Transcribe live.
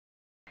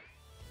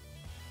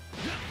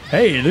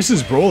Hey, this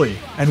is Broly,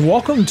 and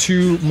welcome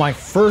to my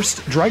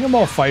first Dragon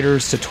Ball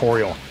FighterZ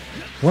tutorial.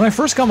 When I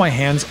first got my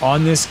hands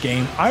on this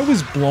game, I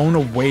was blown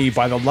away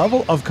by the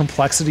level of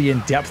complexity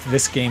and depth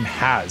this game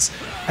has.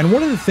 And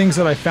one of the things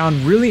that I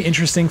found really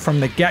interesting from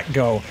the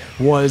get-go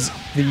was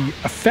the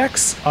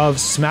effects of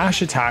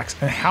smash attacks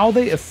and how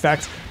they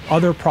affect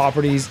other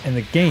properties in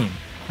the game.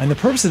 And the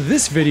purpose of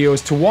this video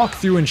is to walk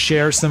through and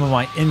share some of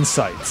my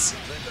insights.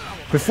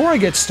 Before I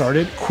get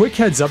started, quick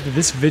heads up that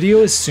this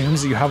video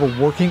assumes that you have a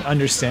working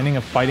understanding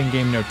of fighting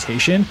game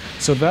notation,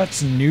 so if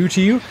that's new to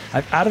you,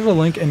 I've added a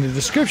link in the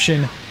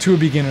description to a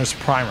beginner's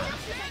primer.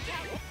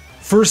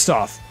 First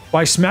off,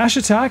 by smash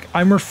attack,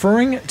 I'm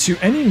referring to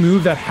any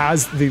move that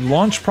has the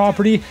launch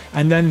property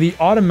and then the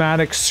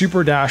automatic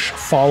super dash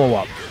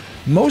follow-up.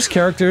 Most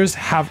characters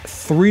have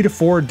 3 to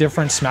 4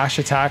 different smash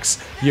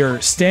attacks.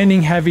 Your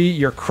standing heavy,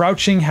 your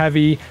crouching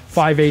heavy,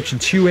 5H and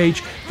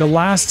 2H, the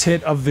last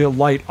hit of the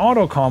light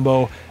auto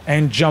combo,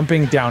 and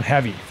jumping down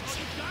heavy.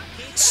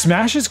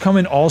 Smashes come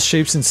in all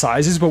shapes and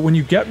sizes, but when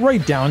you get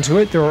right down to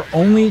it, there are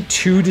only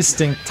 2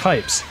 distinct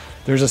types.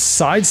 There's a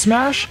side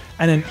smash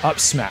and an up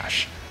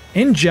smash.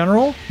 In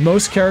general,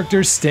 most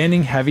characters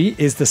standing heavy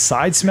is the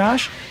side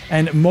smash,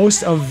 and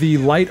most of the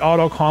light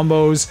auto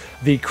combos,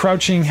 the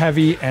crouching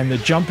heavy, and the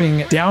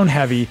jumping down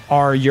heavy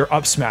are your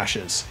up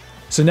smashes.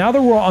 So now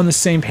that we're on the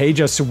same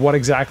page as to what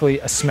exactly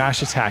a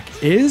smash attack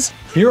is,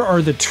 here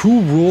are the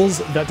 2 rules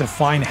that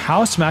define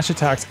how smash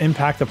attacks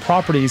impact the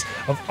properties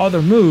of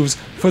other moves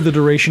for the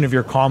duration of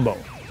your combo.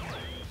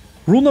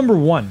 Rule number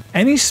 1,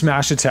 any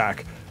smash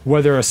attack,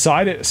 whether a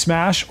side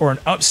smash or an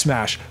up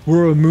smash, will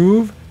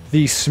remove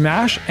the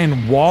smash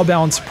and wall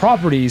bounce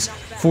properties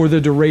for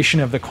the duration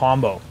of the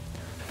combo.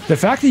 The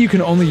fact that you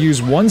can only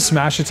use 1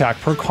 smash attack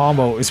per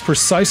combo is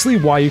precisely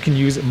why you can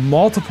use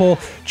multiple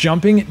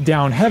jumping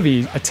down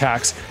heavy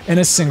attacks in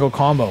a single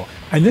combo,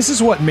 and this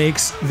is what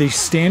makes the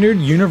standard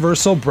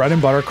universal bread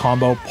and butter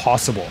combo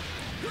possible.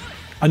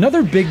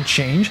 Another big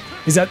change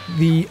is that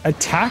the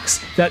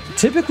attacks that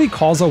typically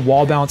cause a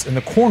wall bounce in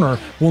the corner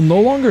will no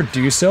longer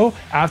do so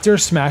after a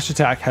smash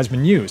attack has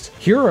been used.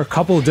 Here are a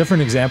couple of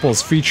different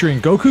examples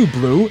featuring Goku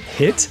Blue,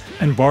 Hit,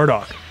 and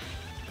Bardock.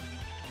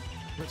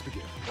 Let's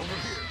begin. Over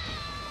here.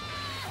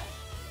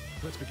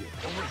 Let's begin.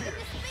 Over here.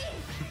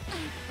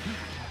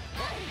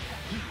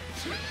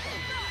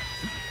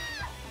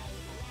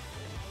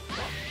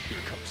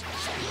 Here comes the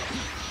sun.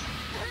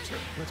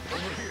 Let's go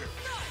over here.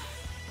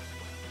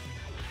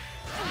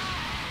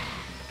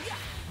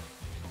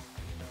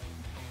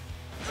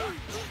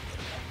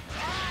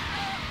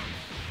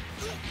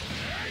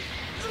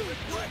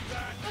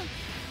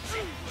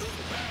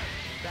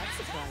 That's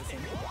surprising.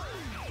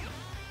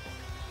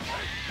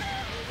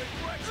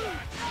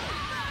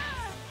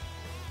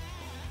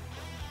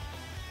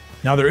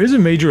 Now there is a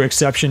major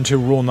exception to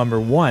rule number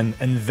 1,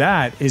 and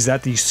that is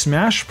that the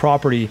smash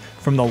property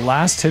from the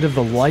last hit of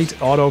the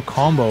light auto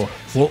combo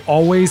will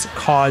always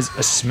cause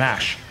a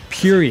smash,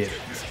 period.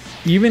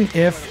 Even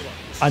if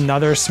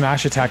another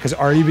smash attack has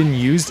already been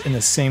used in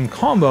the same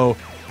combo,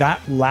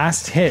 that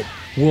last hit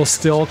will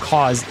still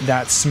cause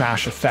that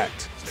smash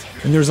effect.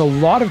 And there's a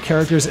lot of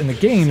characters in the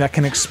game that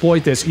can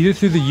exploit this either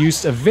through the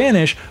use of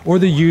Vanish or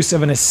the use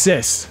of an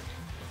assist.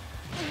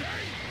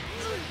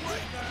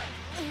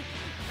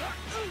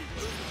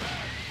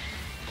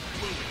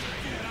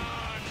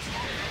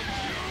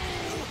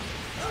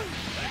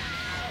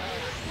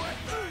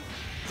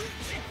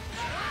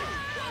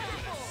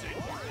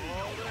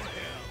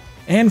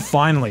 And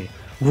finally,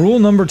 rule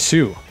number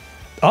 2.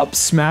 Up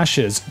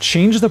smashes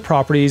change the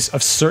properties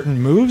of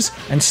certain moves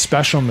and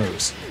special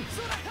moves.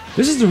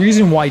 This is the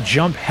reason why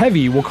jump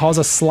heavy will cause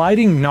a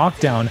sliding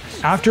knockdown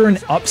after an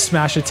up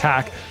smash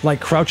attack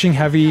like crouching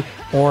heavy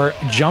or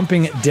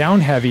jumping down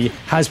heavy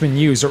has been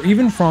used, or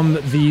even from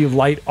the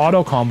light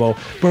auto combo,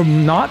 but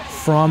not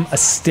from a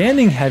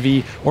standing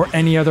heavy or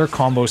any other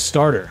combo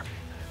starter.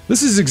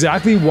 This is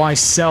exactly why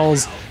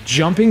Cell's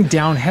jumping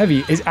down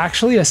heavy is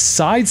actually a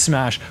side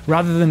smash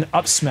rather than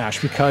up smash,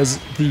 because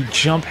the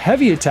jump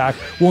heavy attack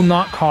will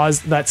not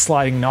cause that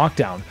sliding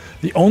knockdown.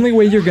 The only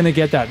way you're going to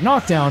get that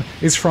knockdown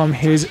is from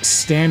his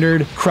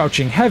standard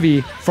crouching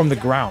heavy from the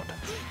ground.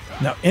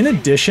 Now, in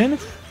addition,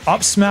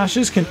 up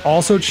smashes can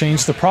also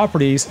change the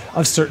properties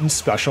of certain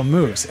special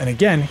moves. And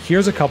again,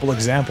 here's a couple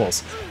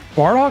examples.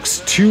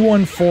 Bardock's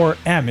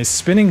 214M, his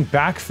spinning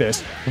back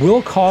fist,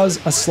 will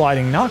cause a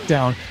sliding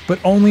knockdown, but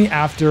only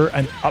after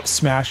an up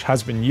smash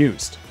has been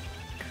used.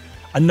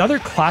 Another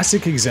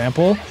classic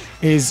example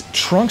is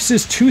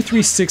Trunks'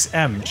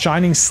 236M,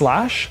 Shining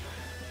Slash,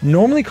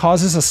 normally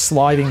causes a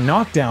sliding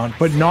knockdown,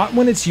 but not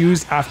when it's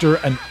used after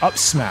an up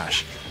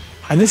smash.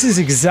 And this is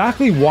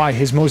exactly why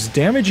his most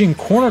damaging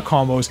corner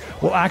combos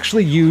will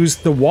actually use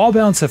the wall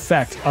bounce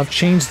effect of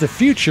Change the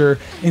Future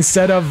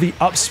instead of the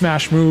up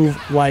smash move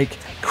like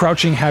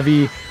crouching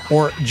heavy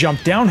or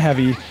jump down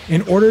heavy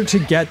in order to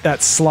get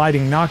that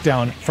sliding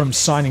knockdown from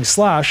Shining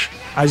Slash,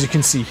 as you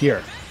can see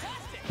here.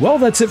 Well,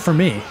 that's it for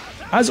me.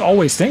 As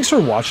always, thanks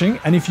for watching,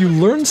 and if you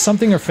learned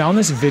something or found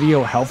this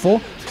video helpful,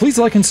 please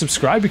like and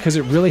subscribe because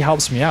it really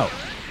helps me out.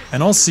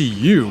 and I'll see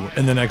you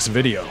in the next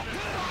video.